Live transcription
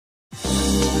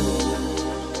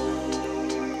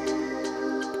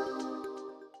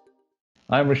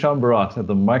I'm Risham Bharat at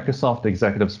the Microsoft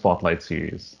Executive Spotlight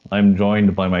Series. I'm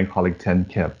joined by my colleague Ten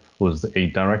Kip, who's a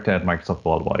director at Microsoft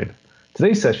Worldwide.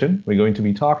 Today's session, we're going to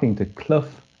be talking to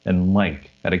Cliff and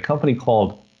Mike at a company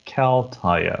called Cal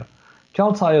Tire.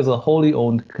 Cal Tire is a wholly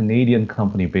owned Canadian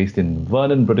company based in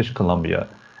Vernon, British Columbia.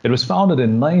 It was founded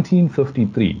in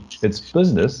 1953. Its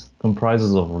business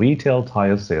comprises of retail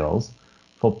tire sales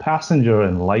for passenger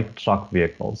and light truck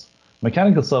vehicles,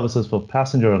 mechanical services for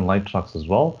passenger and light trucks as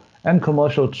well, and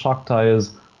commercial truck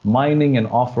tires, mining and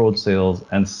off-road sales,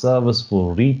 and service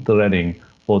for rethreading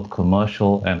both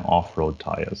commercial and off-road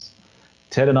tires.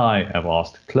 Ted and I have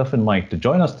asked Cliff and Mike to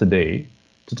join us today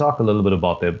to talk a little bit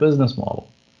about their business model,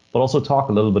 but also talk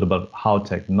a little bit about how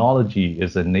technology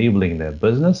is enabling their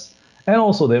business and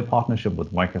also their partnership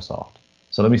with Microsoft.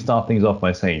 So let me start things off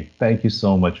by saying thank you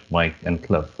so much, Mike and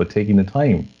Cliff, for taking the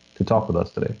time to talk with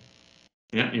us today.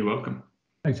 Yeah, you're welcome.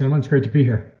 Thanks, gentlemen. It's great to be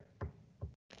here.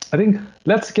 I think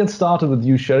let's get started with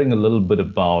you sharing a little bit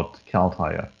about Cal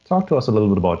Tire. Talk to us a little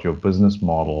bit about your business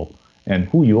model and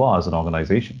who you are as an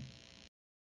organization.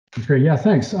 That's great. Yeah,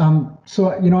 thanks. So,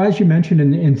 as you mentioned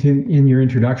in your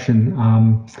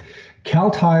introduction, Cal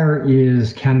Tire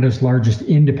is Canada's largest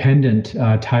independent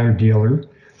tire dealer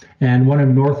and one of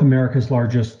North America's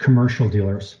largest commercial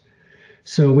dealers.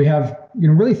 So we have,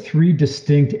 really three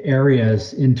distinct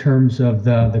areas in terms of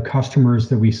the customers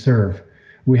that we serve.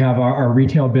 We have our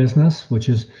retail business, which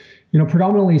is,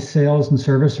 predominantly sales and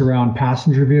service around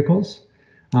passenger vehicles,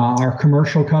 our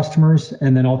commercial customers,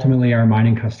 and then ultimately our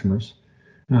mining customers.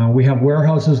 We have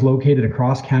warehouses located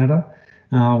across Canada.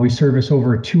 We service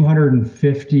over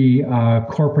 250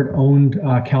 corporate-owned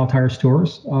Cal Tire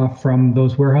stores from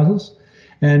those warehouses.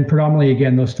 And predominantly,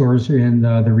 again, those stores are in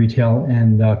the retail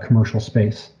and the commercial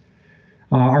space.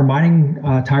 Our mining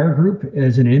tire group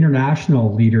is an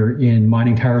international leader in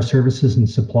mining tire services and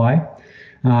supply.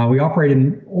 We operate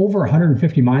in over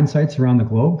 150 mine sites around the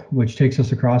globe, which takes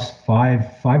us across five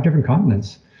different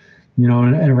continents.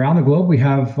 And around the globe, we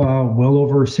have well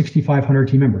over 6,500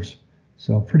 team members.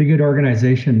 So pretty good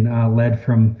organization led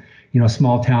from, a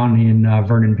small town in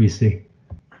Vernon, BC.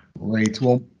 Great.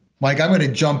 Well, Mike, I'm going to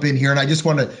jump in here, and I just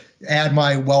want to add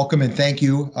my welcome and thank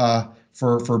you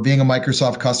for being a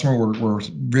Microsoft customer. We're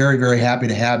very, very happy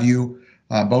to have you,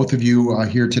 both of you,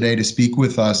 here today to speak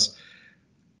with us.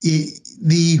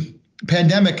 The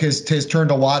pandemic has turned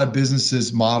a lot of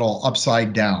businesses' model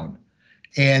upside down.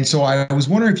 And so I was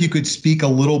wondering if you could speak a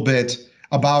little bit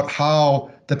about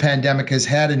how the pandemic has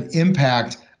had an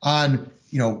impact on,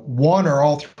 one or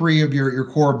all three of your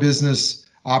core business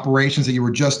operations that you were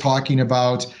just talking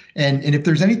about, and if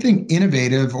there's anything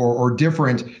innovative or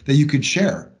different that you could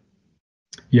share.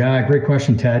 Yeah, great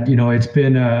question, Ted. It's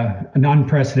been an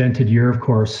unprecedented year, of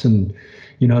course, and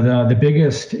the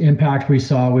biggest impact we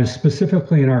saw was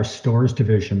specifically in our stores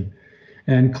division.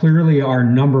 And clearly, our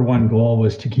number one goal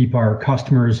was to keep our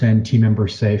customers and team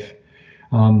members safe.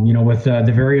 With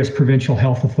the various provincial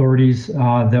health authorities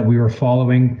that we were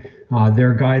following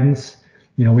their guidance,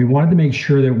 we wanted to make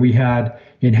sure that we had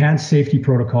enhanced safety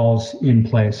protocols in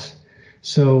place.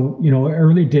 So,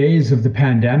 early days of the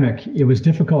pandemic, it was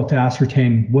difficult to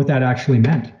ascertain what that actually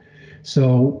meant.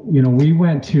 So, we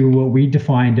went to what we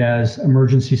defined as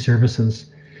emergency services.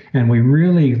 And we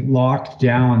really locked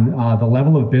down the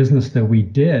level of business that we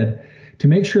did to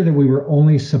make sure that we were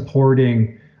only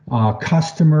supporting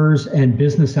customers and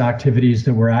business activities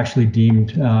that were actually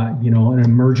deemed, an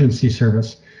emergency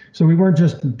service. So we weren't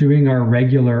just doing our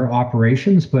regular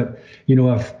operations, but,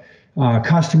 if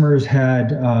customers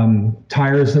had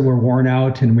tires that were worn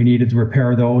out and we needed to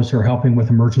repair those or helping with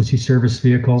emergency service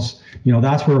vehicles,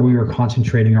 that's where we were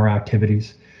concentrating our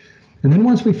activities. And then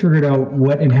once we figured out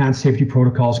what enhanced safety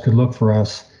protocols could look for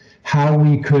us, how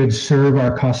we could serve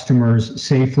our customers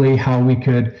safely, how we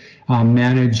could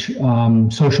manage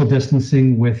social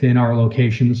distancing within our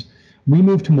locations, we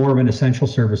moved to more of an essential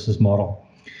services model.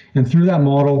 And through that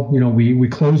model, we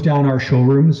closed down our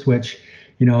showrooms, which,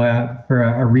 for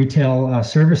a retail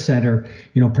service center,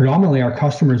 predominantly our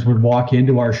customers would walk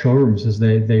into our showrooms as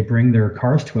they bring their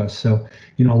cars to us. So,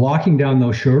 locking down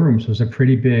those showrooms was a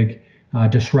pretty big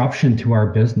disruption to our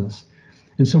business.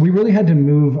 And so we really had to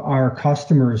move our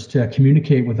customers to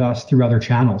communicate with us through other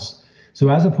channels. So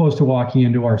as opposed to walking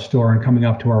into our store and coming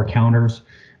up to our counters,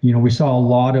 we saw a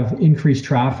lot of increased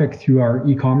traffic through our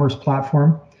e-commerce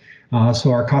platform.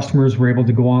 So our customers were able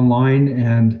to go online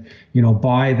and,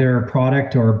 buy their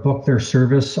product or book their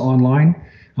service online.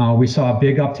 We saw a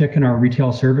big uptick in our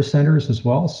retail service centers as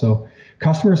well. So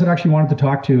customers that actually wanted to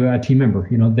talk to a team member,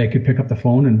 they could pick up the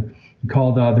phone and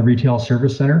call the retail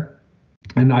service center.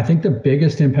 And I think the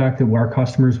biggest impact that our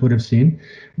customers would have seen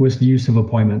was the use of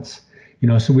appointments.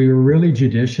 So we were really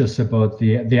judicious about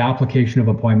the application of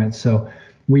appointments. So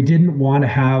we didn't want to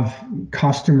have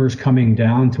customers coming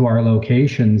down to our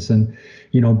locations and,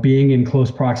 being in close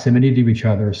proximity to each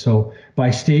other. So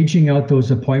by staging out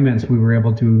those appointments, we were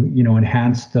able to,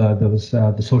 enhance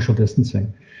the social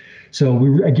distancing. So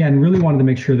we, again, really wanted to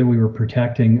make sure that we were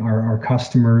protecting our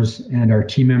customers and our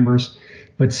team members,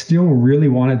 but still really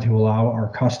wanted to allow our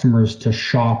customers to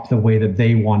shop the way that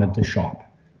they wanted to shop.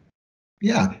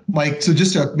 Yeah, Mike, so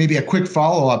just maybe a quick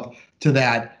follow-up to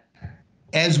that.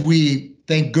 As we,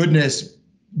 thank goodness,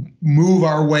 move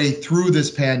our way through this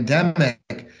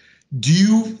pandemic, do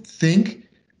you think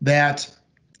that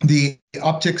the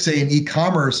uptick, say, in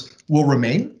e-commerce will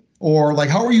remain? Or like,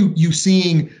 how are you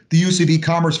seeing the use of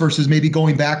e-commerce versus maybe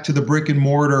going back to the brick and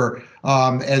mortar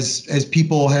as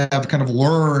people have kind of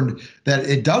learned that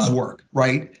it does work,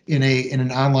 right, in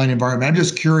an online environment? I'm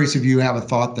just curious if you have a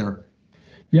thought there.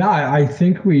 Yeah, I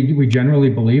think we generally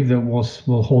believe that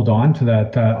we'll hold on to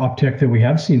that uptick that we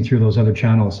have seen through those other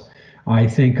channels. I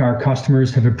think our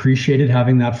customers have appreciated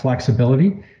having that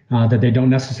flexibility, that they don't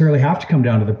necessarily have to come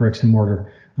down to the bricks and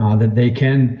mortar, that they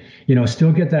can,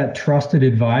 still get that trusted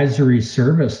advisory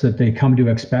service that they come to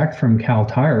expect from Cal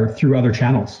Tire through other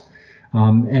channels.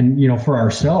 And for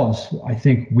ourselves, I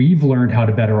think we've learned how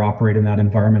to better operate in that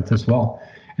environment as well.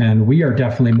 And we are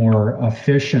definitely more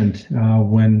efficient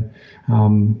when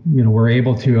we're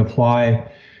able to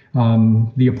apply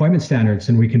the appointment standards,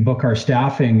 and we can book our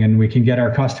staffing, and we can get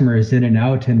our customers in and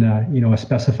out in a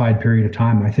specified period of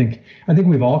time. I think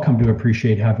we've all come to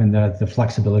appreciate having the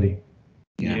flexibility.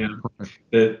 Yeah.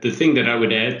 The thing that I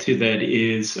would add to that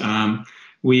is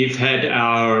we've had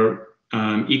our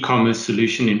e-commerce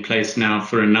solution in place now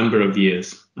for a number of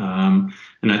years.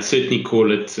 And I'd certainly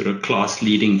call it sort of class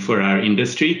leading for our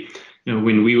industry.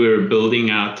 When we were building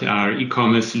out our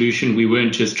e-commerce solution, we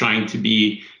weren't just trying to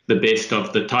be the best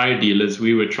of the tire dealers.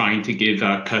 We were trying to give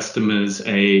our customers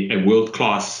a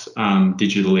world-class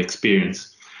digital experience.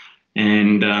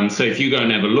 And so if you go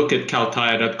and have a look at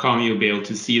caltire.com, you'll be able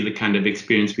to see the kind of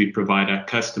experience we provide our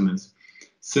customers.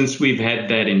 Since we've had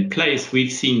that in place,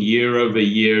 we've seen year over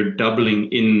year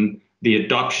doubling in the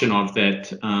adoption of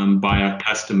that by our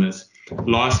customers.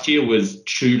 Last year was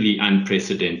truly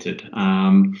unprecedented.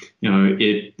 The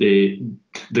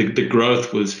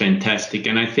growth was fantastic,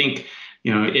 and I think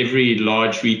every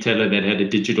large retailer that had a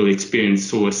digital experience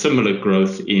saw a similar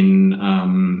growth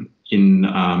in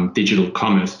digital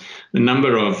commerce. The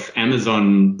number of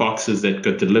Amazon boxes that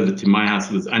got delivered to my house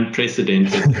was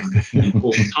unprecedented in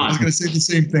all time. I was going to say the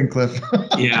same thing, Cliff.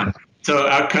 Yeah. So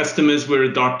our customers were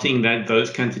adopting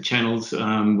those kinds of channels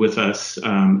with us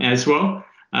as well.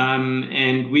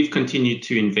 And we've continued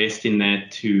to invest in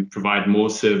that to provide more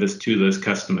service to those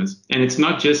customers. And it's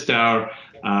not just our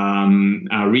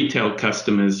retail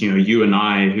customers, you and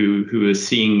I, who are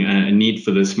seeing a need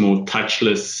for this more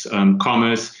touchless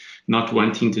commerce, not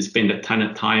wanting to spend a ton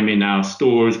of time in our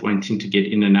stores, wanting to get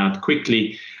in and out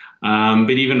quickly.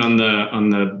 But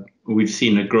even we've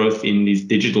seen a growth in these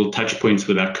digital touch points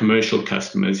with our commercial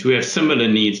customers who have similar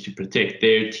needs to protect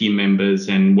their team members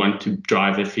and want to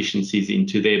drive efficiencies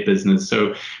into their business.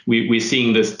 So we're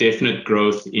seeing this definite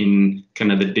growth in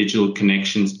kind of the digital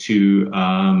connections to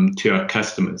our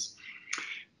customers.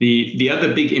 The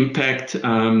other big impact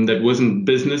that wasn't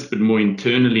business, but more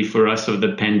internally for us of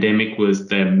the pandemic was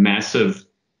the massive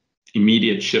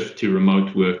immediate shift to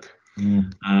remote work.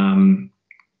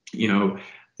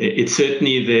 It's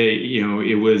certainly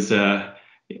it was,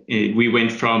 we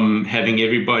went from having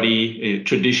everybody a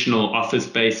traditional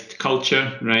office-based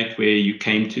culture, right, where you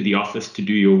came to the office to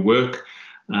do your work.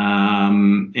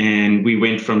 And we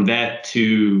went from that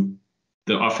to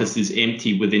the office is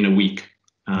empty within a week.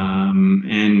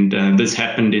 And this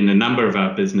happened in a number of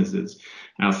our businesses.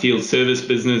 Our field service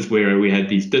business, where we had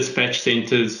these dispatch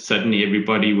centers, suddenly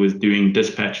everybody was doing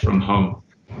dispatch from home.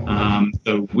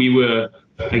 So we were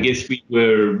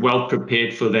well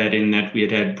prepared for that in that we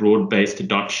had broad-based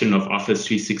adoption of Office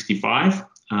 365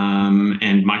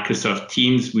 and Microsoft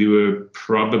Teams. We were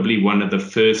probably one of the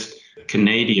first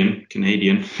Canadian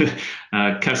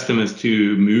customers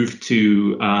to move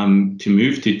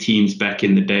to Teams back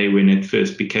in the day when it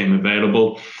first became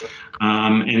available,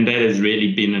 and that has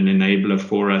really been an enabler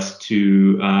for us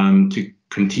to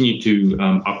continue to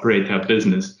operate our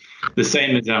business. The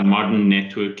same as our modern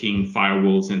networking,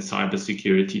 firewalls, and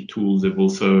cybersecurity tools have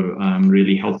also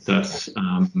really helped us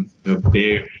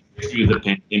bear through the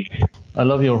pandemic. I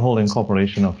love your whole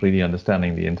incorporation of really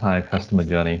understanding the entire customer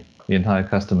journey, the entire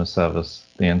customer service,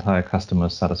 the entire customer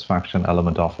satisfaction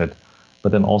element of it,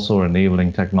 but then also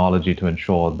enabling technology to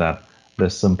ensure that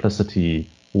there's simplicity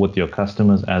with your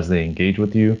customers as they engage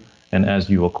with you, and as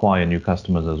you acquire new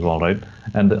customers as well, right?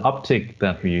 And the uptick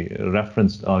that we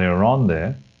referenced earlier on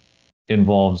there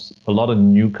involves a lot of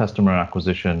new customer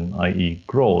acquisition, i.e.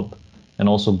 growth, and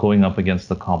also going up against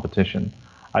the competition.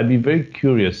 I'd be very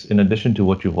curious, in addition to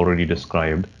what you've already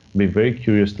described, be very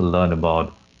curious to learn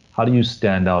about how do you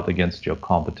stand out against your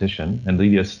competition and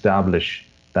really establish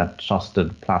that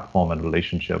trusted platform and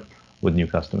relationship with new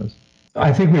customers.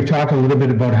 I think we've talked a little bit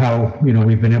about how,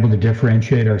 we've been able to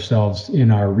differentiate ourselves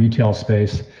in our retail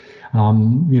space,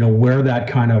 where that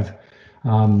kind of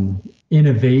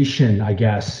innovation, I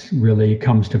guess, really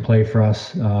comes to play for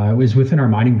us is within our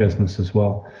mining business as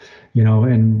well.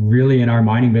 And really in our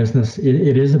mining business,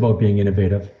 it is about being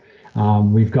innovative.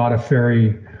 We've got a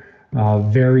very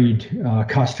varied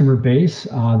customer base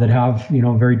that have,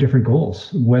 very different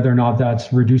goals, whether or not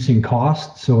that's reducing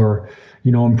costs or,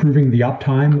 improving the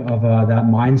uptime of that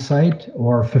mine site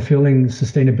or fulfilling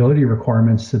sustainability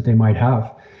requirements that they might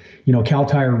have. Cal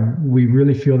Tire, we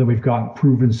really feel that we've got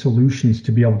proven solutions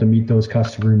to be able to meet those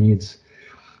customer needs.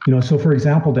 So for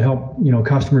example, to help,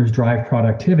 customers drive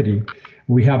productivity,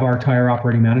 we have our tire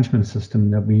operating management system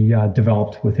that we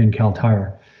developed within Cal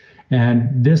Tire. And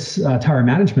this tire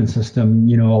management system,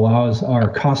 allows our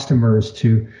customers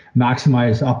to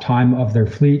maximize uptime of their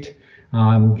fleet,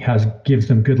 gives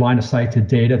them good line of sight to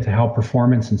data to help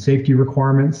performance and safety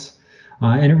requirements.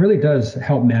 And it really does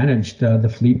help manage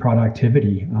the fleet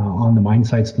productivity on the mine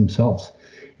sites themselves.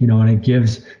 And it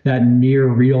gives that near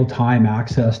real-time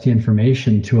access to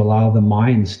information to allow the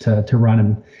mines to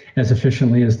run as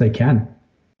efficiently as they can.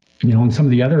 And some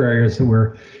of the other areas that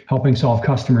we're helping solve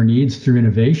customer needs through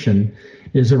innovation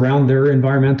is around their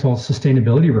environmental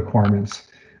sustainability requirements,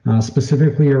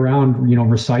 specifically around,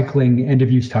 recycling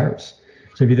end-of-use tires.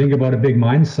 So if you think about a big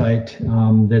mine site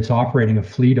that's operating a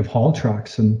fleet of haul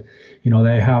trucks, and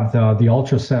they have the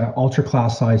ultra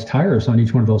class size tires on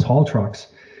each one of those haul trucks,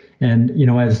 and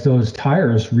as those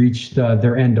tires reach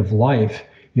their end of life,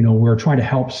 we're trying to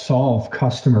help solve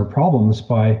customer problems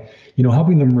by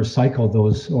helping them recycle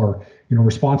those or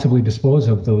responsibly dispose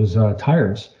of those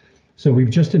tires. So we've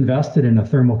just invested in a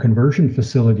thermal conversion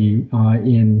facility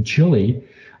in Chile,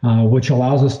 which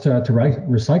allows us to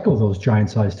recycle those giant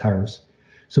sized tires.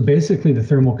 So basically the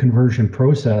thermal conversion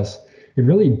process, it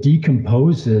really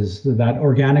decomposes that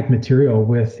organic material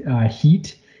with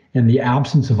heat and the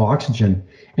absence of oxygen,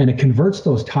 and it converts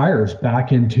those tires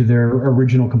back into their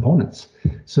original components.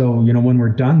 So, when we're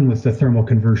done with the thermal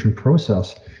conversion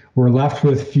process, we're left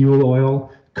with fuel oil,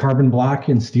 carbon black,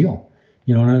 and steel.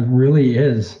 And it really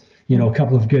is, a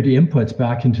couple of good inputs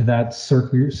back into that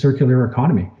circular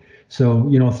economy. So,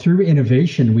 through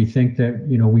innovation, we think that,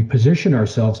 we position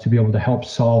ourselves to be able to help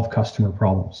solve customer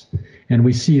problems. And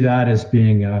we see that as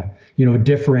being a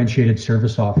differentiated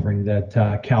service offering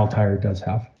that Cal Tire does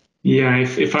have. Yeah,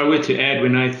 if I were to add,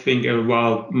 when I think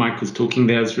while Mike was talking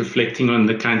there, I was reflecting on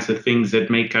the kinds of things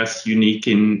that make us unique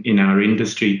in our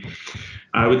industry.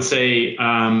 I would say,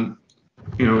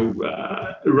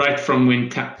 right from when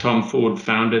Tom Ford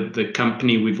founded the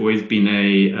company, we've always been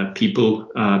a people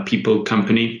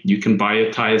company. You can buy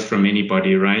your tires from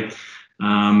anybody, right?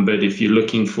 But if you're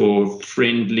looking for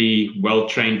friendly,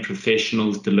 well-trained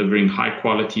professionals delivering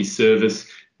high-quality service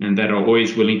and that are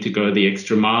always willing to go the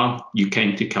extra mile, you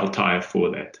came to Cal Tire for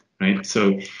that, right?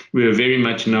 So we are very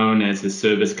much known as a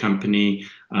service company,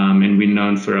 and we're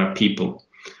known for our people.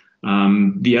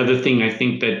 The other thing I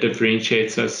think that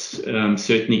differentiates us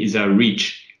certainly is our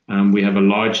reach. We have a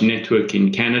large network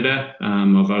in Canada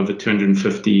of over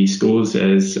 250 stores,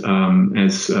 as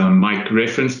Mike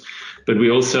referenced. But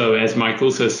we also, as Mike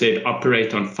also said,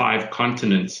 operate on 5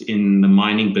 continents in the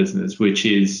mining business, which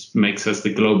makes us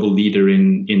the global leader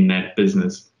in that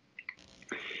business.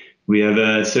 We have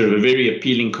a sort of a very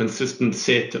appealing, consistent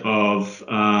set of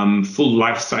full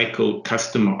life cycle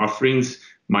customer offerings.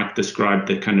 Mike described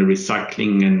the kind of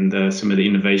recycling and some of the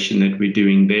innovation that we're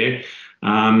doing there.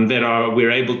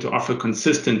 We're able to offer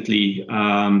consistently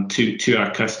to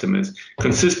our customers.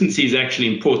 Consistency is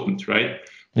actually important, right?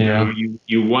 Yeah.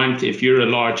 You want, if you're a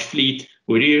large fleet,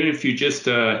 or even if you're just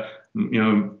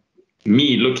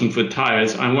me looking for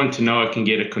tires, I want to know I can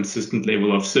get a consistent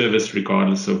level of service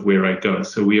regardless of where I go.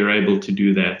 So we are able to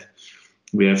do that.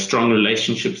 We have strong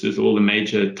relationships with all the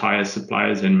major tire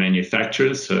suppliers and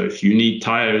manufacturers. So if you need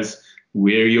tires,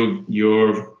 we're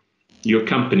your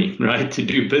company, right, to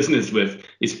do business with,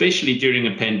 especially during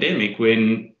a pandemic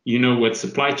when you know what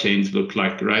supply chains look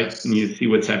like, right? And you see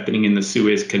what's happening in the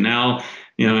Suez Canal,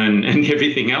 and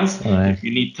everything else. Right. If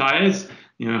you need tires,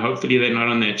 hopefully they're not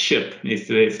on that ship.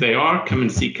 If they are, come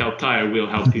and see Cal Tire. We'll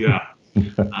help you out.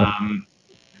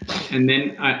 And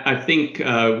then I think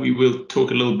we will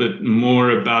talk a little bit more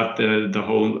about the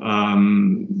whole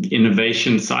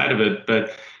innovation side of it.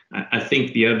 But I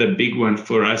think the other big one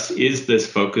for us is this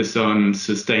focus on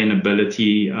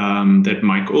sustainability that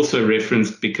Mike also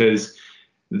referenced, because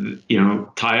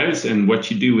tires and what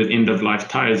you do with end-of-life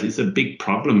tires is a big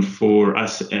problem for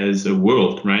us as a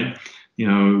world, right?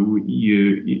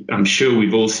 I'm sure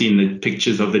we've all seen the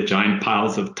pictures of the giant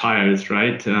piles of tires,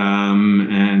 right?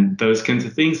 And those kinds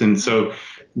of things. And so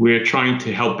we're trying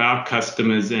to help our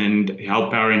customers and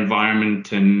help our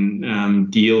environment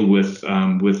and deal with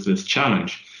this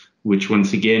challenge, which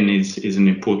once again is an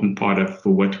important part of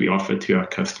what we offer to our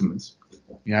customers.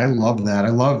 Yeah, I love that. I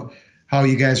love how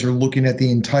you guys are looking at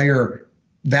the entire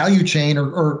value chain,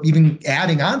 or even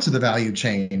adding on to the value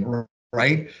chain,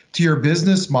 right, to your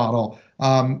business model,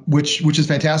 which is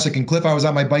fantastic. And Cliff, I was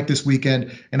on my bike this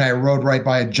weekend and I rode right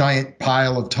by a giant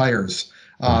pile of tires,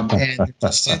 and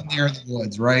just sitting there in the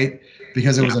woods, right,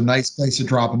 because it was a nice place to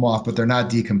drop them off, but they're not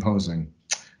decomposing.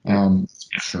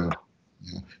 Sure.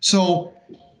 Yeah. So,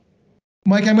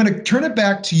 Mike, I'm going to turn it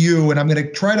back to you, and I'm going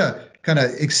to try to kind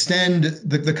of extend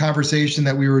the conversation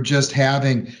that we were just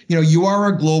having. You are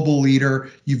a global leader.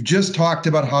 You've just talked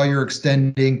about how you're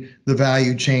extending the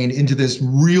value chain into this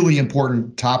really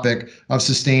important topic of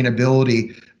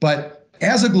sustainability. But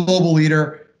as a global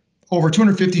leader, over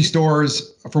 250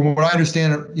 stores, from what I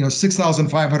understand,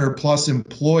 6,500 plus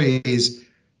employees.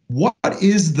 What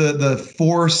is the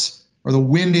force or the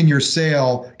wind in your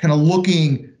sail, kind of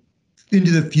looking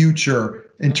into the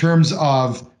future in terms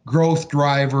of growth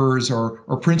drivers or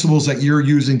principles that you're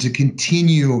using to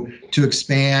continue to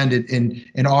expand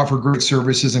and offer great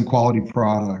services and quality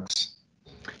products?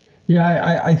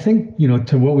 Yeah, I think,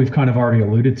 to what we've kind of already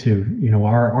alluded to,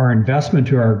 our investment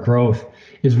to our growth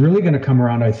is really going to come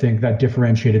around, I think, that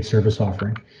differentiated service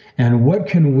offering. And what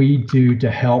can we do to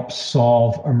help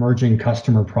solve emerging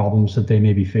customer problems that they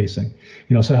may be facing?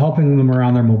 So helping them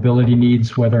around their mobility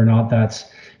needs, whether or not that's,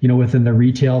 within the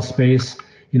retail space.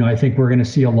 I think we're going to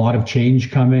see a lot of change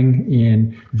coming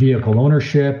in vehicle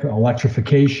ownership,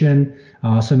 electrification.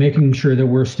 So making sure that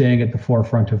we're staying at the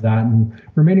forefront of that and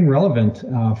remaining relevant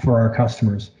for our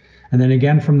customers. And then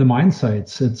again, from the mine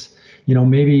sites, it's,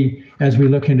 maybe as we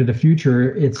look into the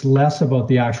future, it's less about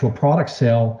the actual product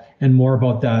sale and more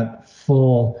about that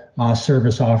full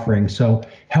service offering. So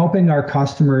helping our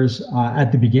customers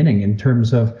at the beginning in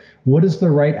terms of what is the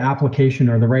right application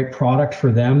or the right product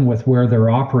for them with where they're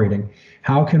operating.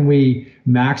 How can we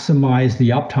maximize the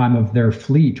uptime of their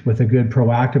fleet with a good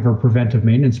proactive or preventive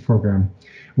maintenance program?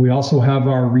 We also have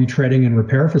our retreading and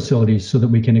repair facilities so that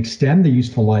we can extend the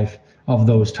useful life of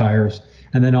those tires.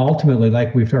 And then ultimately,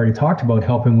 like we've already talked about,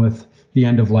 helping with the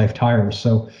end of life tires.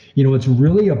 So, it's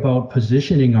really about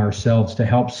positioning ourselves to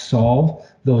help solve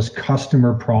those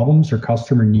customer problems or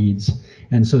customer needs.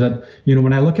 And so that,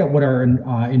 when I look at what our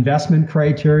investment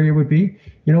criteria would be,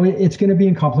 it's going to be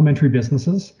in complementary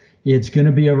businesses. It's going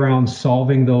to be around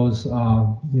solving those,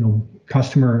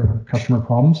 customer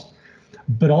problems.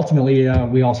 But ultimately,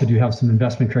 we also do have some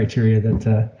investment criteria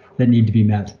that need to be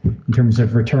met in terms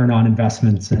of return on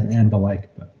investments and the like.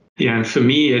 Yeah, and for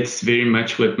me, it's very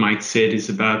much what Mike said is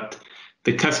about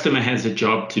the customer has a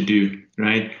job to do,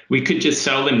 right? We could just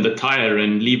sell them the tire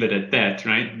and leave it at that,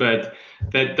 right? But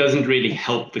that doesn't really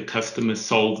help the customer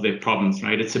solve their problems,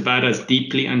 right? It's about us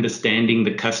deeply understanding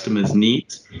the customer's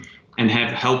needs and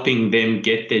helping them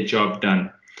get their job done.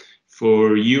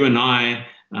 For you and I,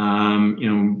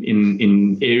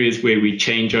 in areas where we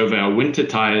change over our winter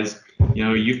tires,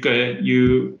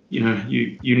 you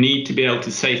need to be able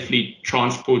to safely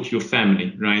transport your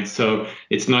family, right? So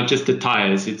it's not just the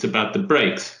tires, it's about the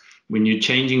brakes. When you're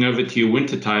changing over to your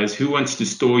winter tires, who wants to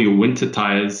store your winter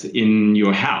tires in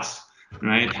your house,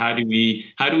 right? How do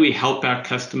we help our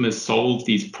customers solve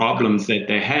these problems that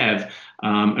they have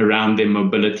around their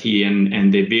mobility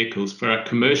and their vehicles? For our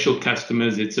commercial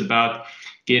customers, it's about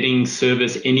getting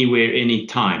service anywhere,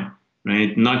 anytime,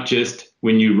 right? Not just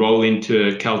when you roll into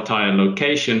a Cal Tire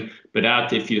location, but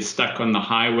out if you're stuck on the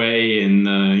highway in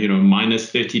minus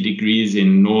 30 degrees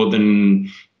in northern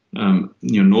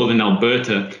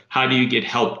Alberta. How do you get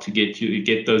help to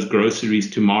get those groceries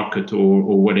to market or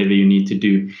whatever you need to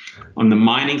do? On the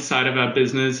mining side of our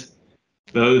business,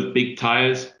 those big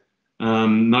tires,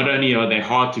 not only are they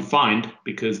hard to find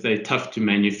because they're tough to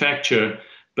manufacture,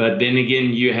 but then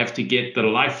again, you have to get the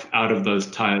life out of those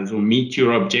tires or meet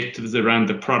your objectives around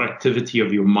the productivity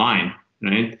of your mine,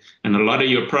 right? And a lot of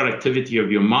your productivity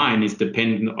of your mine is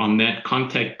dependent on that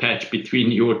contact patch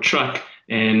between your truck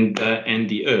and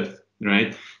the earth,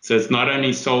 right? So it's not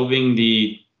only solving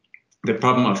the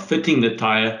problem of fitting the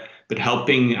tire, but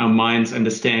helping our minds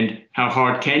understand how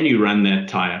hard can you run that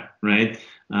tire, right?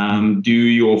 Are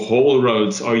your haul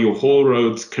roads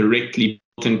correctly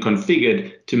built and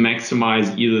configured to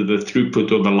maximize either the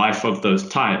throughput or the life of those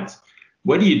tires?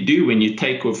 What do you do when you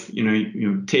take off?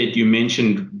 Ted, you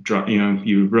mentioned,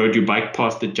 you rode your bike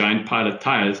past a giant pile of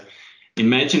tires.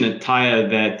 Imagine a tire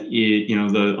that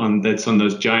that's on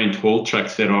those giant haul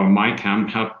trucks that are my count,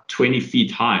 how 20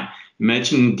 feet high.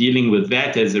 Imagine dealing with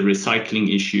that as a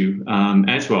recycling issue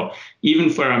as well,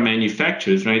 even for our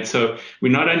manufacturers, right? So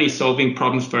we're not only solving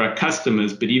problems for our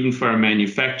customers, but even for our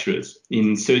manufacturers.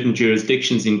 In certain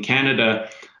jurisdictions in Canada,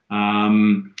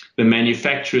 the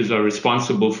manufacturers are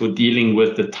responsible for dealing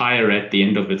with the tire at the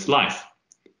end of its life,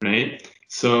 right?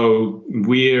 So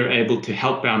we're able to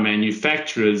help our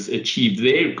manufacturers achieve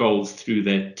their goals through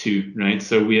that too, right?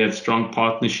 So we have strong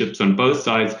partnerships on both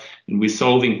sides, and we're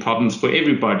solving problems for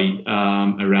everybody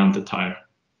around the tire.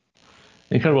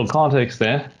 Incredible context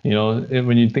there.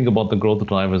 When you think about the growth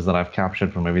drivers that I've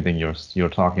captured from everything you're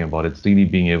talking about, it's really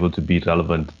being able to be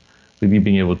relevant, really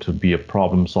being able to be a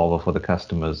problem solver for the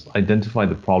customers, identify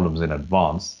the problems in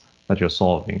advance that you're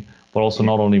solving, but also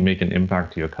not only make an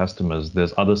impact to your customers,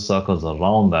 there's other circles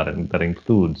around that, and that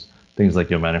includes things like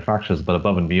your manufacturers, but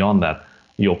above and beyond that,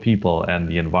 your people and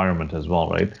the environment as well,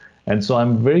 right? And so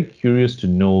I'm very curious to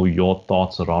know your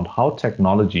thoughts around how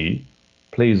technology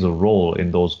plays a role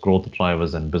in those growth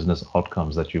drivers and business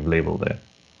outcomes that you've labeled there.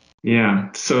 Yeah,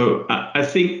 so I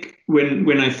think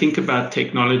when I think about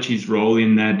technology's role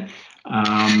in that,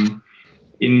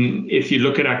 if you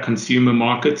look at our consumer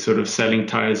market, sort of selling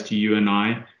tires to you and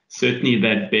I, certainly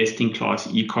that best-in-class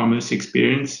e-commerce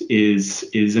experience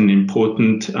is an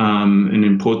important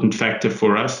factor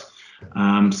for us.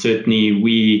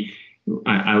 Certainly,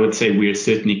 I would say we're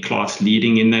certainly class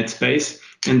leading in that space.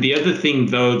 And the other thing,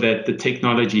 though, that the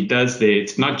technology does there,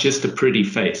 it's not just a pretty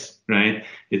face, right?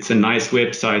 It's a nice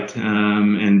website,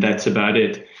 and that's about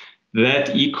it.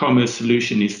 That e-commerce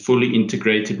solution is fully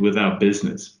integrated with our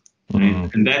business.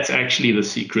 Right? And that's actually the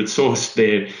secret sauce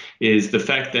there, is the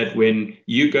fact that when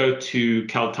you go to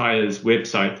Cal Tire's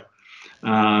website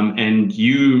and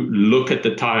you look at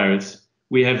the tires,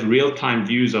 we have real-time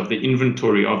views of the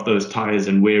inventory of those tires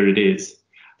and where it is.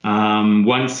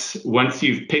 Once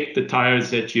you've picked the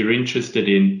tires that you're interested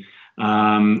in,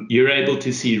 you're able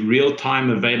to see real-time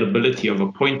availability of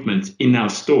appointments in our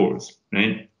stores,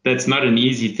 right? That's not an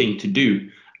easy thing to do.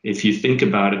 If you think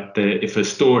about it, if a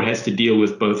store has to deal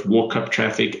with both walk-up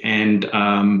traffic and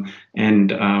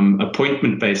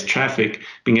appointment-based traffic,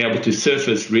 being able to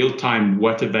surface real-time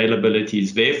what availability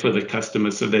is there for the customer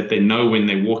so that they know when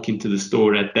they walk into the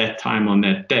store at that time on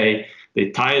that day, their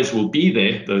tires will be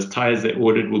there, those tires they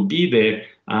ordered will be there,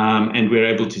 and we're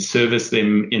able to service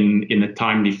them in a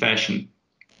timely fashion.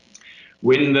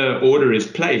 When the order is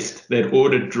placed, that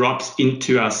order drops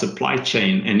into our supply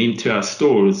chain and into our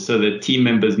stores so that team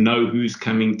members know who's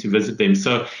coming to visit them.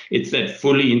 So it's that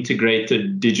fully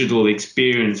integrated digital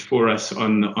experience for us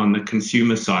on the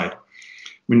consumer side.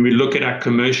 When we look at our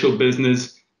commercial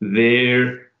business,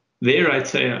 there I'd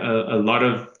say a lot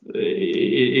of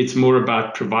it's more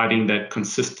about providing that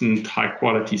consistent high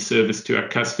quality service to our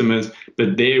customers,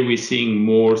 but there we're seeing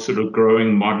more sort of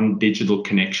growing modern digital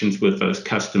connections with those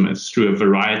customers through a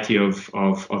variety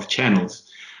of channels.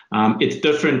 It's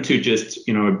different to just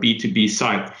a B2B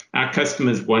site. Our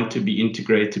customers want to be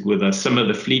integrated with us. Some of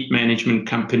the fleet management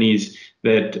companies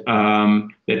that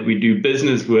we do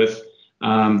business with,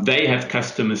 they have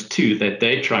customers too that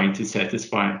they're trying to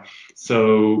satisfy.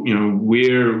 So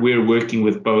we're working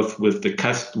with both with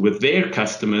their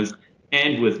customers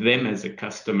and with them as a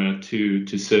customer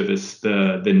to service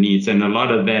the needs, and a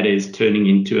lot of that is turning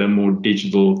into a more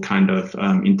digital kind of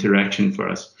interaction for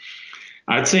us.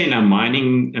 I'd say in our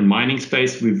mining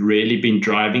space, we've really been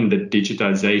driving the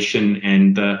digitization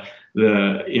and the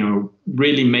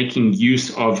really making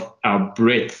use of our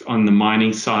breadth on the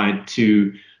mining side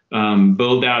to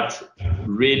build out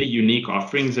really unique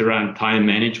offerings around tire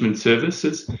management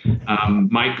services.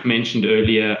 Mike mentioned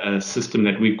earlier a system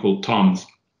that we call TOMS,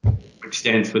 which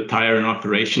stands for Tire and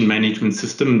Operation Management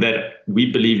System, that we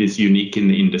believe is unique in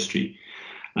the industry.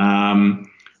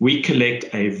 We collect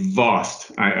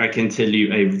I can tell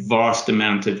you, a vast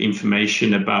amount of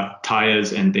information about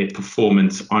tires and their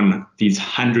performance on these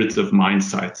hundreds of mine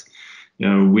sites.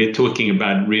 We're talking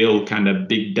about real kind of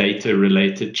big data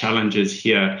related challenges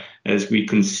here as we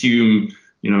consume,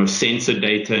 sensor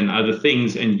data and other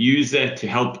things, and use that to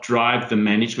help drive the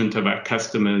management of our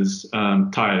customers'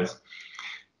 tires.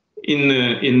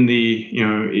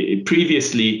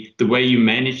 Previously, the way you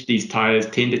manage these tires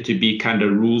tended to be kind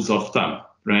of rules of thumb,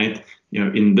 right?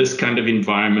 In this kind of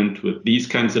environment with these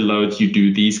kinds of loads, you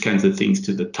do these kinds of things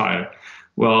to the tire.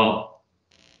 Well,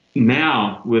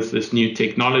 now with this new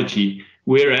technology,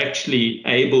 we're actually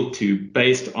able to,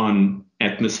 based on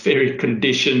atmospheric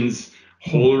conditions,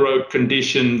 whole road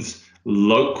conditions,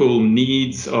 local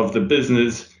needs of the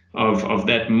business, of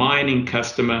that mining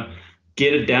customer,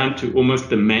 get it down to almost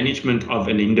the management of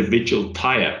an individual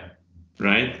tire,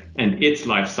 right? And its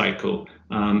life cycle,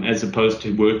 as opposed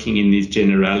to working in these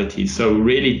generalities. So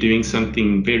really doing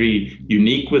something very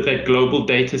unique with that global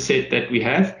data set that we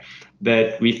have,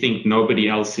 that we think nobody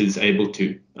else is able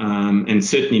to. And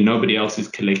certainly nobody else is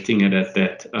collecting it at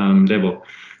that level.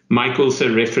 Mike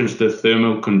also referenced the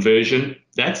thermal conversion.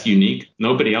 That's unique.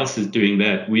 Nobody else is doing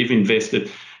that. We've invested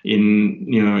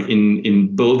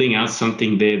in building out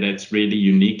something there that's really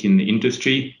unique in the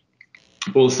industry.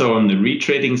 Also on the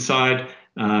retreading side,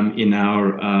 in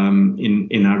our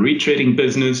retreading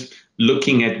business,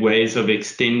 looking at ways of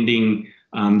extending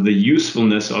the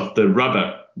usefulness of the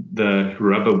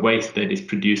rubber waste that is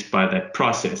produced by that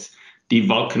process,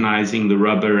 devulcanizing the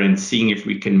rubber and seeing if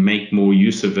we can make more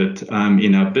use of it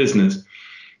in our business.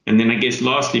 And then I guess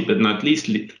lastly, but not least,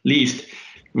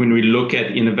 when we look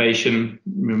at innovation,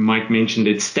 Mike mentioned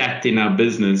it's stacked in our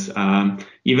business,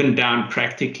 even down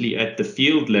practically at the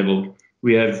field level.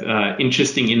 We have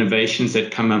interesting innovations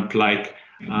that come up, like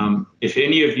if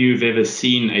any of you have ever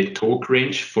seen a torque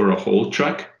wrench for a haul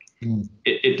truck,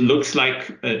 it looks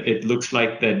like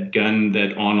that gun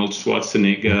that Arnold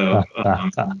Schwarzenegger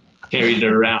carried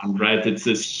around, right? It's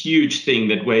this huge thing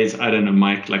that weighs, I don't know,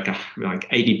 Mike, like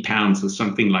 80 pounds or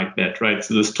something like that, right?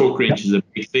 So this torque wrench is a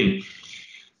big thing.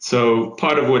 So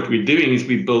part of what we're doing is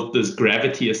we built this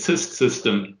gravity assist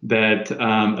system that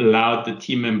allowed the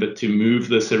team member to move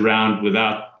this around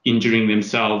without injuring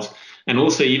themselves, and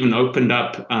also even opened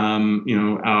up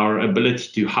our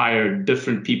ability to hire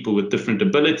different people with different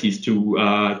abilities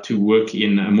to work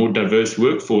in a more diverse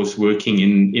workforce working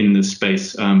in this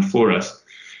space for us.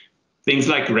 Things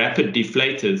like rapid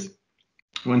deflators.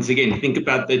 Once again, think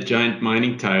about that giant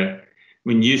mining tire.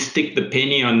 When you stick the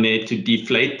penny on there to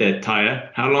deflate that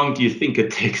tire, how long do you think it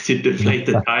takes to deflate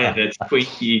a tire that's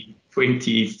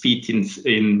 20 feet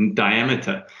in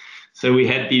diameter? So we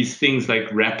had these things like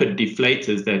rapid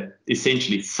deflators that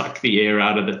essentially suck the air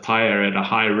out of the tire at a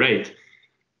high rate.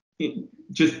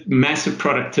 Just massive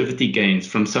productivity gains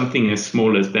from something as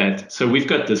small as that. So we've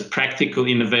got this practical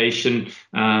innovation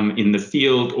in the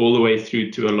field all the way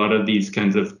through to a lot of these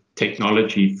kinds of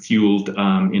technology-fueled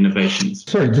innovations.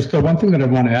 Sorry, just one thing that I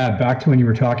want to add back to when you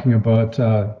were talking about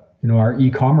our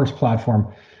e-commerce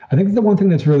platform. I think the one thing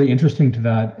that's really interesting to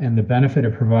that and the benefit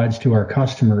it provides to our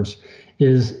customers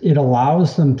is it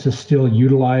allows them to still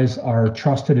utilize our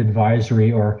trusted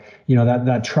advisory, or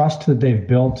that trust that they've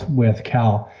built with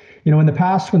Cal. In the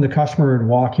past, when the customer would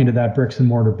walk into that bricks and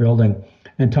mortar building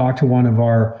and talk to one of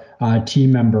our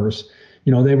team members,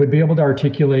 they would be able to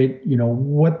articulate,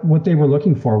 what they were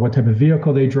looking for, what type of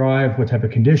vehicle they drive, what type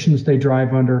of conditions they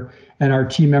drive under, and our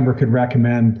team member could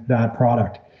recommend that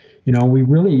product. We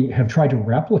really have tried to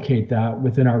replicate that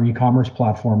within our e-commerce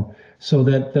platform so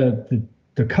that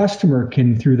the customer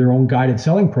can, through their own guided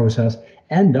selling process,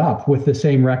 end up with the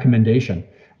same recommendation.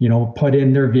 Put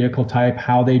in their vehicle type,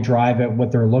 how they drive it,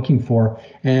 what they're looking for,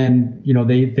 and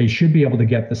they should be able to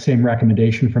get the same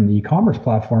recommendation from the e-commerce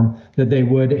platform that they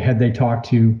would had they talked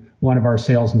to one of our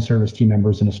sales and service team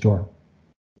members in a store.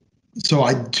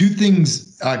 So two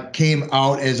things came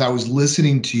out as I was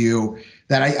listening to you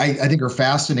that I think are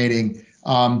fascinating.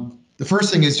 The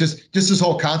first thing is just this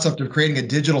whole concept of creating a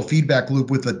digital feedback loop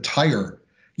with a tire.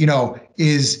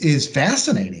 Is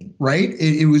fascinating, right?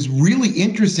 It was really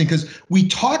interesting because we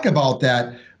talk about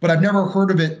that, but I've never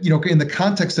heard of it, in the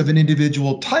context of an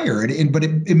individual tire. But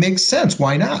it makes sense.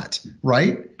 Why not,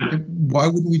 right? Why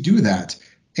wouldn't we do that?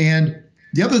 And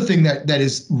the other thing that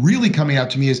is really coming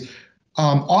out to me is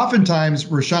oftentimes,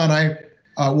 Rashawn and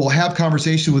I will have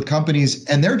conversations with companies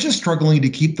and they're just struggling to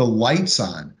keep the lights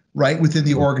on, right, within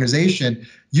the organization.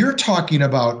 You're talking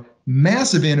about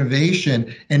massive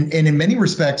innovation and in many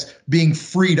respects being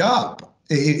freed up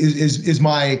is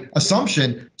my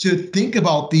assumption to think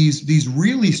about these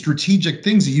really strategic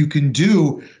things that you can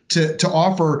do to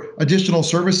offer additional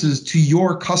services to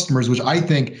your customers, which I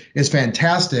think is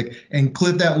fantastic. And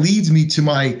Cliff, that leads me to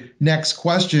my next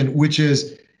question, which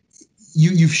is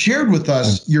you've shared with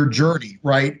us your journey,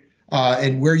 right?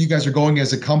 And where you guys are going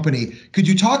as a company. Could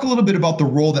you talk a little bit about the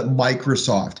role that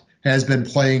Microsoft has been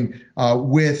playing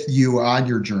with you on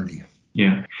your journey?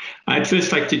 Yeah, I'd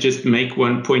first like to just make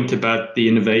one point about the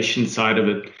innovation side of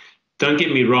it. Don't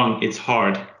get me wrong, it's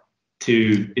hard.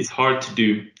 it's hard to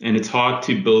do, and it's hard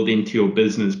to build into your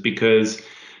business because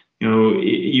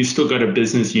you still got a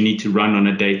business you need to run on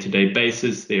a day-to-day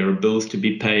basis. There are bills to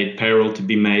be paid, payroll to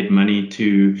be made, money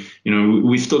to,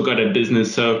 we still got a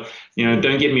business. So,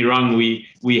 don't get me wrong,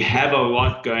 we have a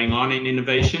lot going on in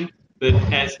innovation, but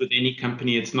as with any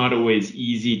company, it's not always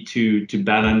easy to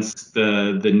balance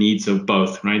the needs of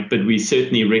both, right? But we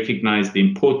certainly recognize the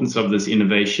importance of this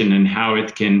innovation and how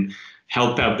it can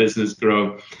help our business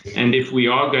grow. And if we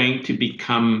are going to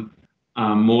become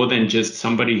more than just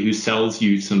somebody who sells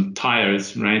you some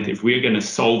tires, right? If we're going to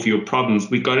solve your problems,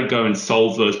 we got to go and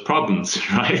solve those problems,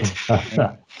 right?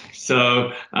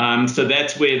 So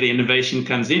that's where the innovation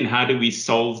comes in. How do we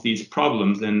solve these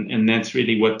problems? And that's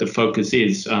really what the focus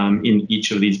is in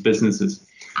each of these businesses.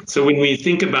 So when we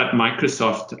think about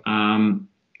Microsoft,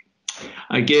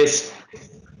 I guess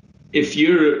if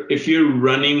you're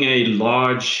running a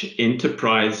large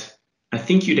enterprise, I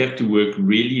think you'd have to work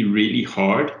really, really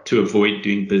hard to avoid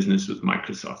doing business with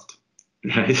Microsoft,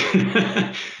 right?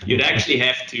 You'd actually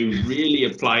have to really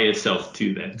apply yourself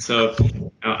to that. So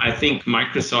I think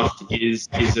Microsoft is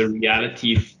a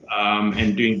reality,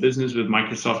 and doing business with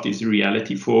Microsoft is a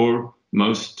reality for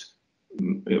almost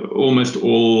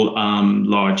all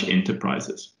large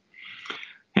enterprises.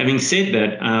 Having said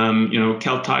that,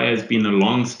 Kaltaya has been a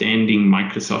long-standing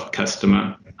Microsoft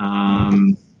customer.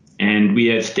 And we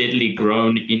have steadily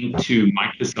grown into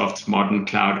Microsoft's modern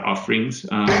cloud offerings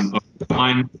over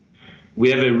time. We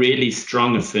have a really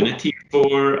strong affinity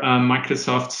for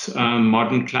Microsoft's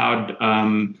modern cloud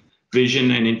vision,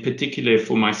 and in particular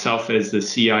for myself as the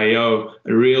CIO,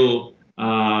 a real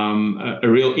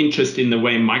interest in the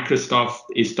way Microsoft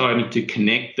is starting to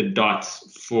connect the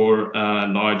dots for a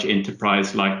large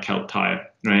enterprise like Kaltaya.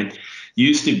 Right?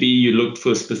 Used to be you looked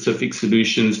for specific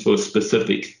solutions for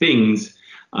specific things.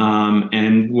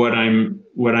 And what I'm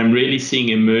really seeing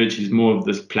emerge is more of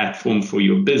this platform for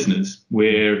your business,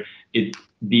 where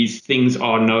these things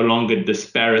are no longer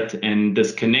disparate and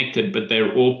disconnected, but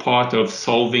they're all part of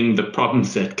solving the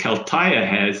problems that Kaltaya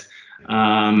has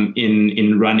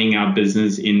in running our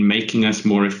business, in making us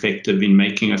more effective, in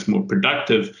making us more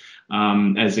productive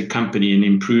as a company, and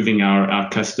improving our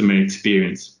customer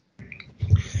experience.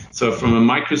 So from a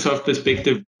Microsoft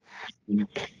perspective,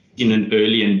 in an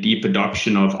early and deep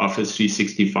adoption of Office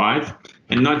 365,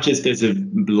 and not just as a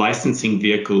licensing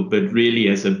vehicle, but really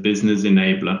as a business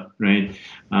enabler, right?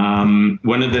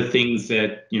 One of the things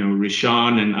that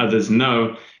Rishan and others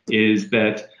know is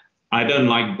that I don't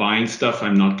like buying stuff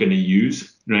I'm not going to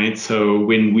use, right? So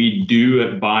when we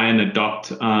do buy and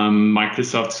adopt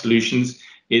Microsoft solutions,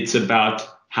 it's about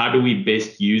how do we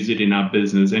best use it in our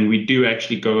business, and we do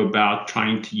actually go about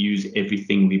trying to use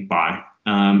everything we buy.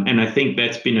 And I think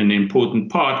that's been an important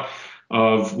part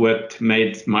of what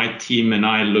made my team and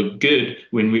I look good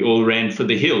when we all ran for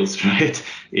the hills, right?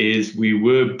 Is we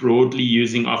were broadly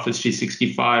using Office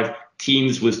 365.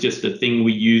 Teams was just a thing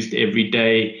we used every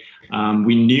day.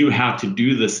 We knew how to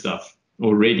do this stuff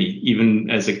already, even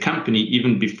as a company,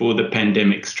 even before the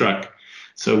pandemic struck.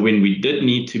 So when we did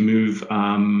need to move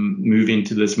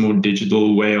into this more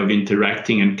digital way of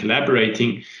interacting and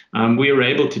collaborating, we were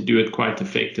able to do it quite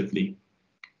effectively.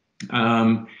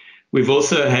 We've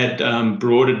also had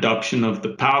broad adoption of the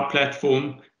Power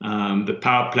Platform. The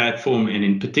Power Platform, and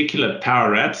in particular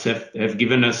Power Apps, have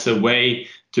given us a way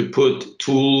to put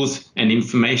tools and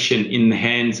information in the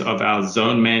hands of our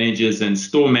zone managers and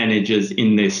store managers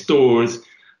in their stores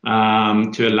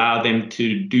to allow them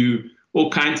to do all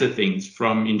kinds of things,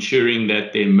 from ensuring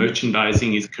that their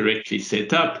merchandising is correctly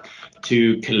set up,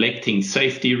 to collecting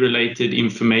safety-related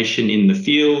information in the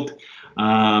field,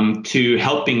 to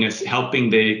helping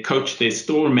they coach their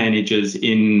store managers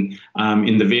in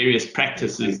the various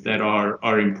practices that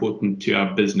are important to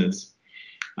our business.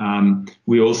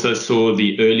 We also saw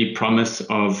the early promise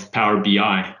of Power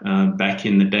BI back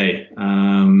in the day,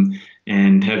 and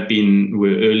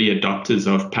were early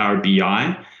adopters of Power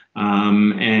BI.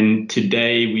 And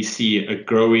today we see a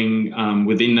growing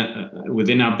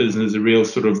within our business, a real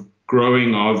sort of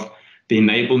growing of the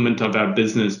enablement of our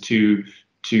business to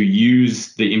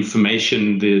use the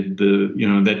information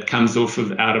that comes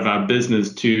out of our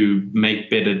business to make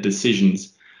better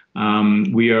decisions.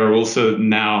 We are also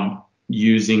now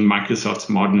using Microsoft's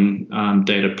modern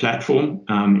data platform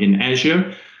in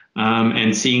Azure,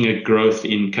 and seeing a growth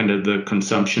in kind of the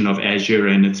consumption of Azure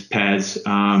and its PaaS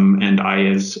and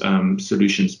IaaS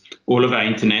solutions. All of our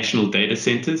international data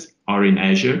centers are in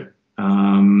Azure.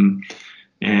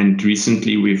 And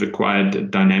recently we've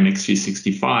acquired Dynamics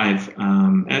 365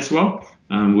 as well.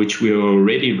 which we are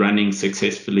already running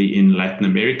successfully in Latin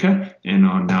America and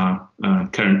are now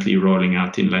currently rolling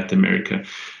out in Latin America,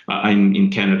 in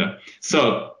Canada.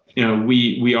 So,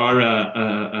 we are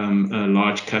a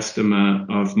large customer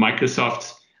of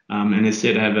Microsoft's, and as I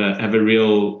said, have a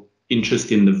real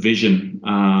interest in the vision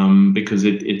because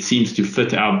it seems to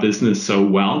fit our business so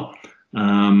well,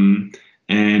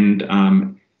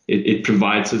 it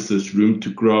provides us this room to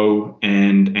grow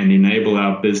and enable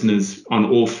our business on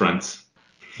all fronts.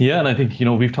 Yeah, and I think,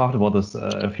 we've talked about this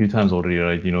a few times already,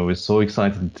 right? We're so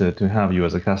excited to have you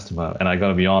as a customer. And I got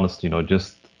to be honest,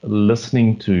 just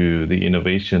listening to the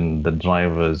innovation, the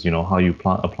drivers, how you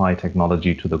apply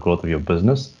technology to the growth of your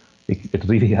business, it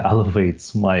really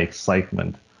elevates my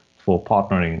excitement for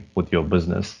partnering with your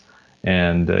business.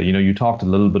 And, you talked a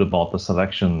little bit about the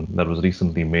selection that was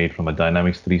recently made from a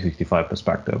Dynamics 365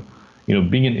 perspective.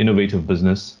 Being an innovative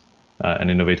business,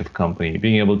 an innovative company,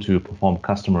 being able to perform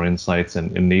customer insights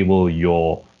and enable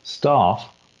your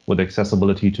staff with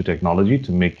accessibility to technology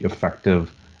to make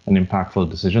effective and impactful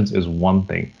decisions is one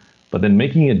thing. But then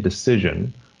making a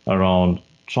decision around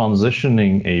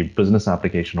transitioning a business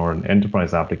application or an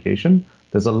enterprise application,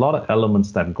 there's a lot of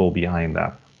elements that go behind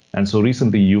that. And so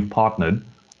recently you've partnered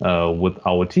with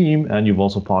our team, and you've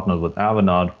also partnered with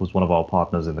Avanade, who's one of our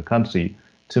partners in the country,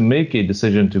 to make a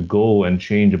decision to go and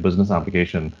change a business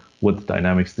application with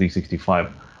Dynamics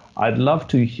 365. I'd love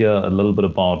to hear a little bit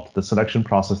about the selection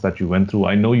process that you went through.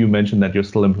 I know you mentioned that you're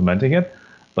still implementing it,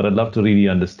 but I'd love to really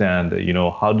understand,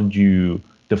 how did you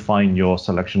define your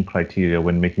selection criteria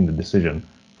when making the decision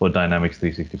for Dynamics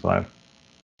 365?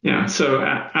 Yeah, so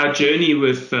our journey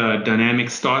with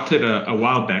Dynamics started a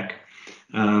while back.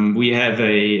 We have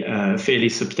a fairly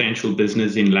substantial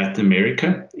business in Latin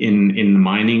America in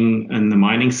the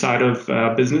mining side of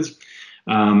our business.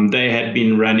 They had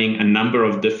been running a number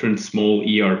of different small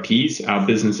ERPs. Our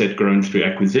business had grown through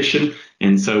acquisition,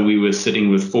 and so we were sitting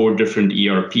with 4 different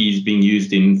ERPs being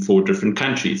used in 4 different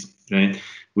countries, right?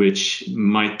 Which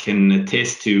Mike can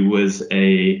attest to was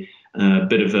a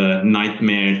bit of a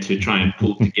nightmare to try and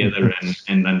pull together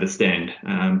and understand.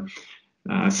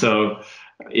 So,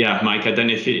 yeah, Mike, I don't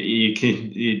know if you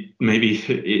can. Maybe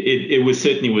it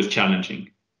certainly was challenging.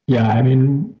 Yeah, I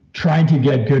mean, trying to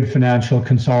get good financial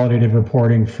consolidated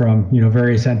reporting from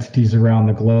various entities around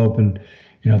the globe, and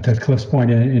to Cliff's point,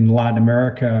 in Latin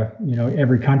America,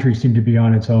 every country seemed to be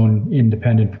on its own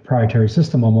independent proprietary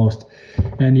system almost,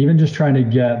 and even just trying to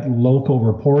get local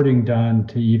reporting done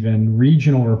to even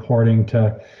regional reporting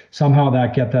to somehow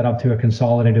get that up to a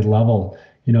consolidated level.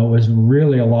 It was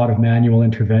really a lot of manual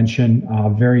intervention,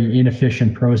 very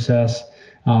inefficient process,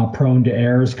 prone to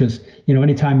errors, because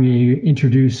anytime you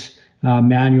introduce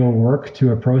manual work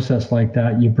to a process like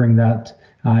that, you bring that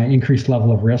increased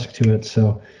level of risk to it.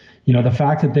 So, the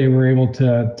fact that they were able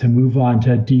to move on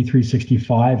to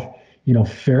D365,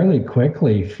 fairly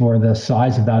quickly for the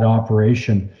size of that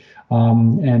operation,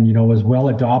 and was well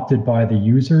adopted by the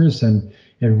users, and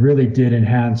it really did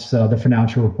enhance the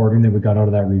financial reporting that we got out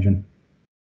of that region.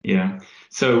 Yeah.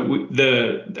 So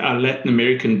our Latin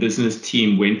American business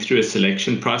team went through a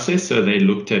selection process. So they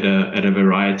looked at a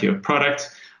variety of products.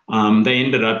 They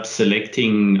ended up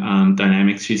selecting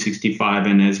Dynamics 365,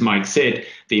 and as Mike said,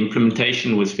 the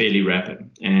implementation was fairly rapid,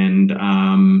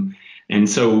 and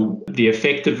so the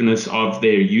effectiveness of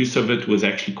their use of it was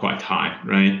actually quite high,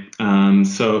 right?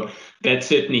 So that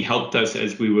certainly helped us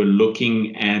as we were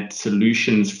looking at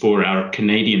solutions for our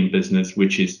Canadian business,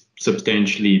 which is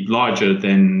substantially larger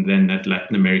than that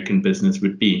Latin American business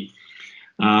would be.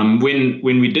 When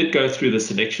we did go through the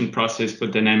selection process for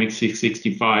Dynamics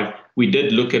 365, we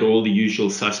did look at all the usual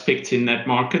suspects in that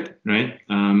market, right?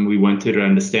 We wanted to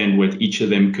understand what each of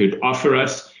them could offer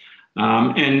us.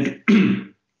 And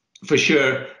for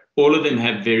sure, all of them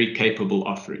have very capable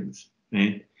offerings,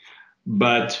 right?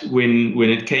 But when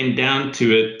it came down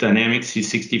to it, Dynamics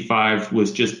 365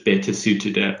 was just better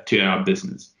suited to our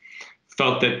business.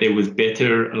 Felt that there was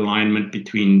better alignment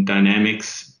between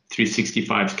Dynamics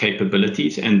 365's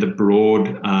capabilities and the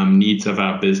broad needs of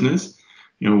our business.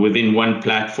 Within one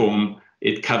platform,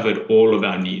 it covered all of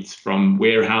our needs, from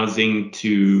warehousing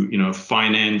to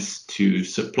finance to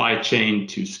supply chain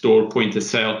to store point of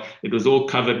sale. It was all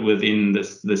covered within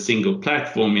the single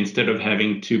platform instead of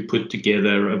having to put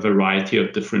together a variety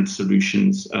of different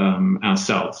solutions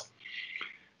ourselves.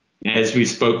 As we've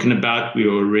spoken about, we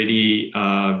are already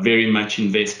very much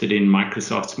invested in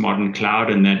Microsoft's modern cloud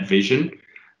and that vision.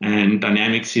 And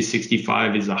Dynamics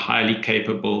 365 is a highly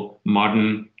capable,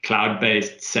 modern,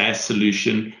 cloud-based SaaS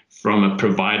solution from a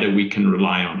provider we can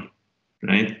rely on,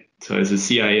 right? So as a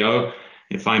CIO,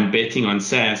 if I'm betting on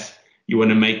SaaS, You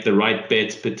want to make the right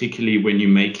bets, particularly when you're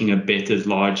making a bet as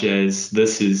large as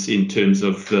this is in terms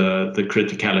of the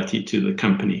criticality to the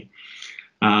company.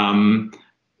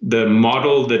 The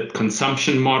model, the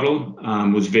consumption model,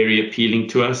 was very appealing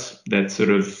to us. That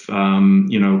sort of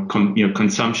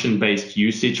consumption-based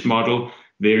usage model,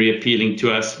 very appealing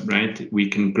to us. Right? We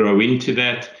can grow into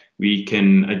that. We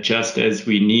can adjust as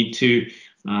we need to.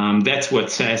 That's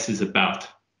what SaaS is about,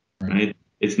 right?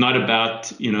 It's not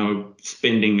about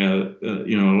spending a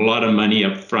lot of money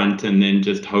up front and then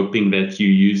just hoping that you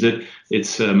use it.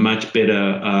 It's a much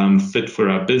better fit for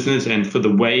our business and for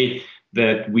the way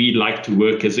that we like to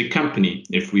work as a company.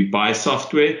 If we buy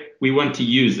software, we want to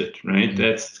use it, right? Mm-hmm.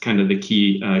 That's kind of the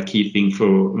key thing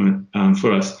for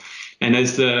us. And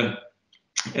as the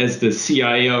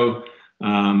CIO,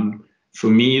 for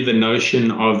me, the notion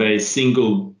of a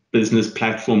single business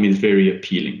platform is very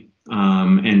appealing,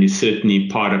 and is certainly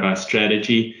part of our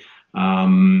strategy.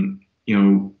 For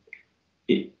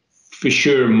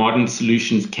sure, modern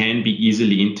solutions can be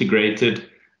easily integrated,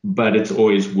 but it's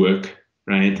always work.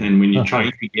 Right. And when you're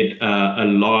trying to get a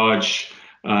large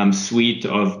suite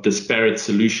of disparate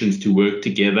solutions to work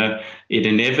together, it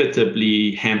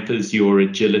inevitably hampers your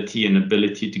agility and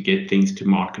ability to get things to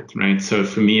market. Right. So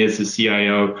for me as a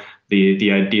CIO,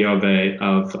 the idea of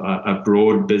a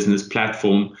broad business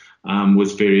platform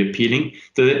was very appealing.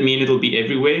 Does that mean it'll be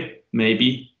everywhere?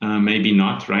 Maybe, maybe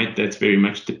not. Right. That's very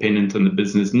much dependent on the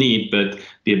business need. But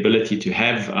the ability to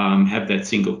have that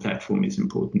single platform is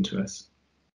important to us.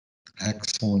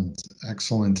 Excellent.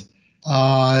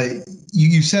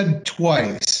 You said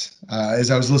twice, as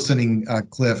I was listening,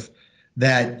 Cliff,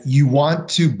 that you want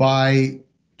to buy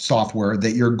software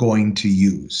that you're going to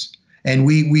use. And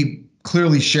we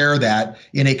clearly share that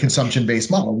in a consumption-based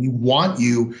model. We want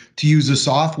you to use the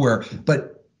software,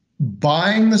 but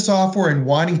buying the software and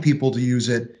wanting people to use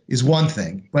it is one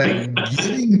thing, but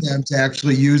getting them to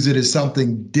actually use it is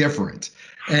something different.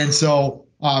 And so,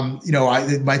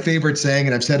 my favorite saying,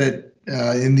 and I've said it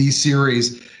in these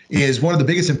series, is one of the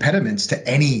biggest impediments to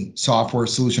any software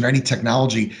solution or any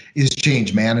technology is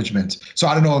change management. So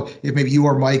I don't know if maybe you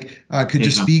or Mike could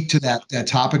just speak to that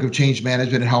topic of change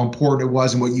management and how important it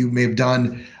was and what you may have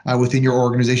done within your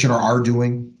organization or are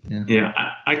doing. Yeah,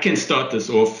 I can start this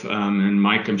off, and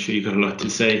Mike, I'm sure you've got a lot to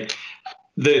say.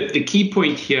 The key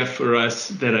point here for us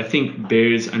that I think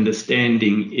bears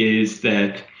understanding is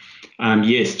that,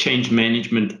 yes, change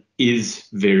management is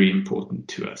very important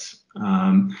to us,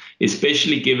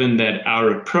 especially given that our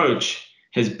approach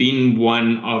has been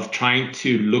one of trying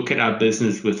to look at our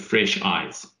business with fresh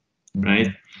eyes,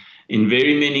 right? In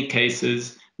very many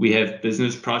cases, we have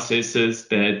business processes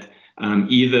that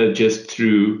either just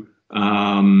through, that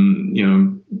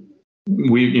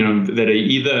are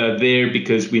either there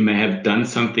because we may have done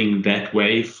something that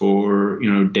way for,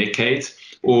 decades,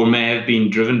 or may have been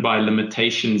driven by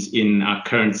limitations in our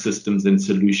current systems and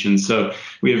solutions. So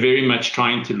we are very much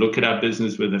trying to look at our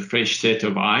business with a fresh set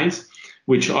of eyes,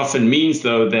 which often means,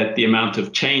 though, that the amount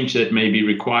of change that may be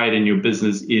required in your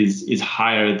business is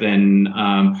higher than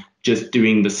just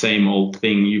doing the same old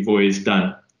thing you've always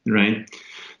done, right?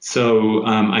 So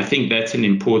I think that's an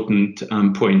important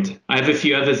point. I have a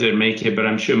few others that make here, but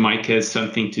I'm sure Mike has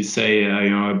something to say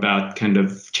about kind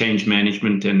of change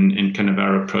management and kind of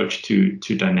our approach to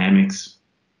dynamics.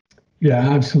 Yeah,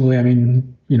 absolutely. I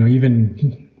mean,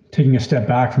 even taking a step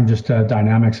back from just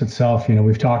dynamics itself,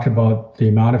 we've talked about the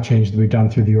amount of change that we've done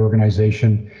through the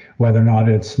organization, whether or not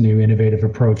it's new innovative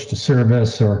approach to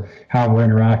service or how we're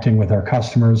interacting with our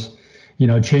customers.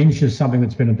 Change is something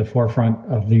that's been at the forefront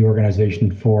of the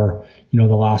organization for, the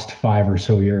last 5 or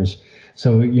so years.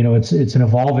 So, it's an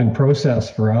evolving process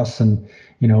for us, and,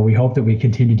 we hope that we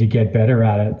continue to get better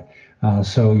at it.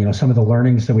 So, some of the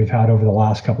learnings that we've had over the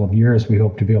last couple of years, we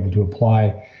hope to be able to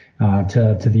apply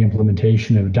to the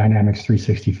implementation of Dynamics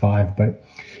 365. But,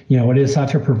 it is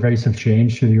such a pervasive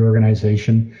change through the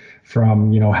organization,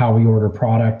 from, how we order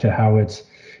product to how it's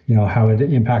how it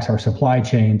impacts our supply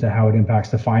chain, to how it impacts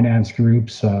the finance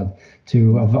groups, to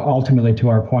ultimately to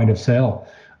our point of sale.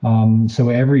 So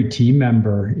every team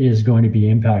member is going to be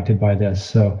impacted by this.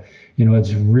 So,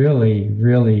 it's really,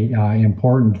 really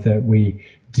important that we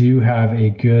do have a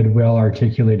good,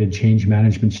 well-articulated change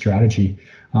management strategy.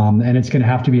 And it's going to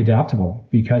have to be adaptable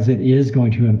because it is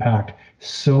going to impact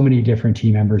so many different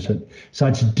team members at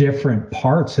such different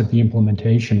parts of the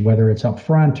implementation, whether it's up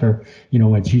front or,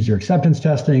 it's user acceptance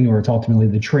testing, or it's ultimately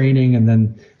the training and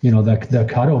then, the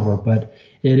cutover. But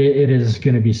it is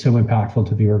going to be so impactful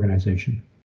to the organization.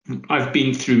 I've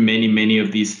been through many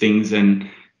of these things, and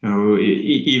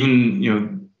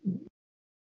even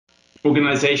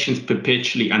organizations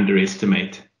perpetually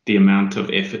underestimate the amount of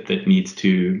effort that needs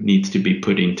to be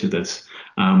put into this.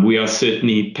 We are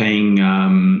certainly paying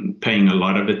a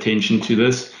lot of attention to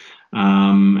this,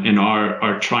 and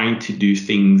are trying to do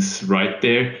things right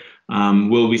there.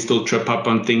 Will we still trip up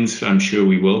on things? I'm sure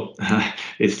we will.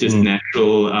 It's just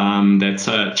natural that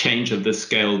a change of this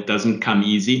scale doesn't come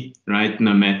easy, right?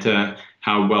 No matter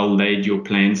how well laid your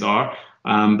plans are.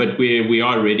 But we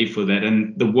are ready for that.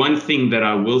 And the one thing that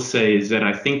I will say is that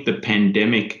I think the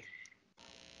pandemic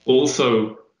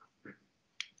also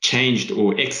changed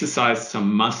or exercised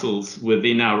some muscles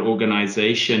within our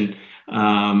organization,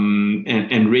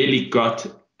 and really got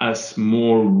us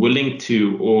more willing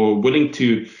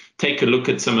to take a look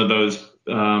at some of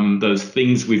those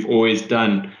things we've always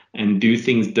done and do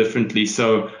things differently.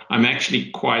 So I'm actually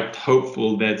quite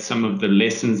hopeful that some of the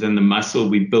lessons and the muscle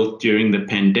we built during the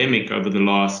pandemic over the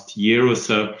last year or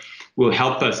so will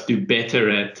help us do better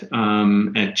at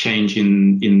change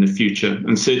in the future.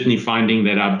 And certainly finding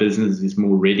that our business is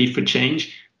more ready for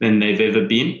change than they've ever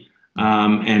been,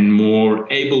 and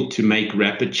more able to make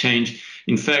rapid change.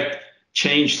 In fact,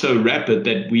 change so rapid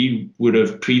that we would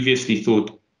have previously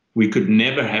thought we could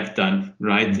never have done,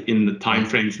 right, in the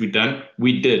timeframes we've done.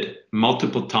 We did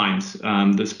multiple times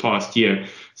this past year.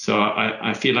 So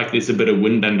I feel like there's a bit of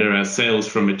wind under our sails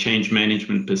from a change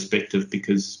management perspective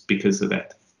because of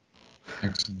that.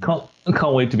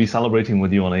 Can't wait to be celebrating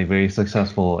with you on a very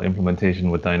successful implementation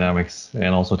with Dynamics,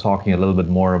 and also talking a little bit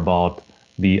more about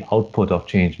the output of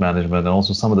change management and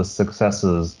also some of the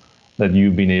successes that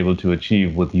you've been able to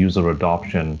achieve with user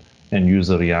adoption and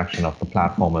user reaction of the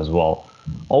platform as well.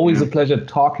 Always a pleasure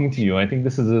talking to you. I think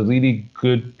this is a really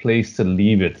good place to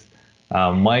leave it.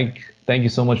 Mike, thank you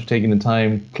so much for taking the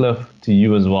time. Cliff, to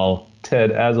you as well.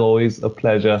 Ted, as always, a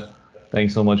pleasure.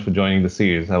 Thanks so much for joining the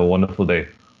series. Have a wonderful day.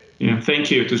 Yeah, thank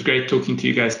you. It was great talking to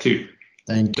you guys too.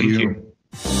 Thank you.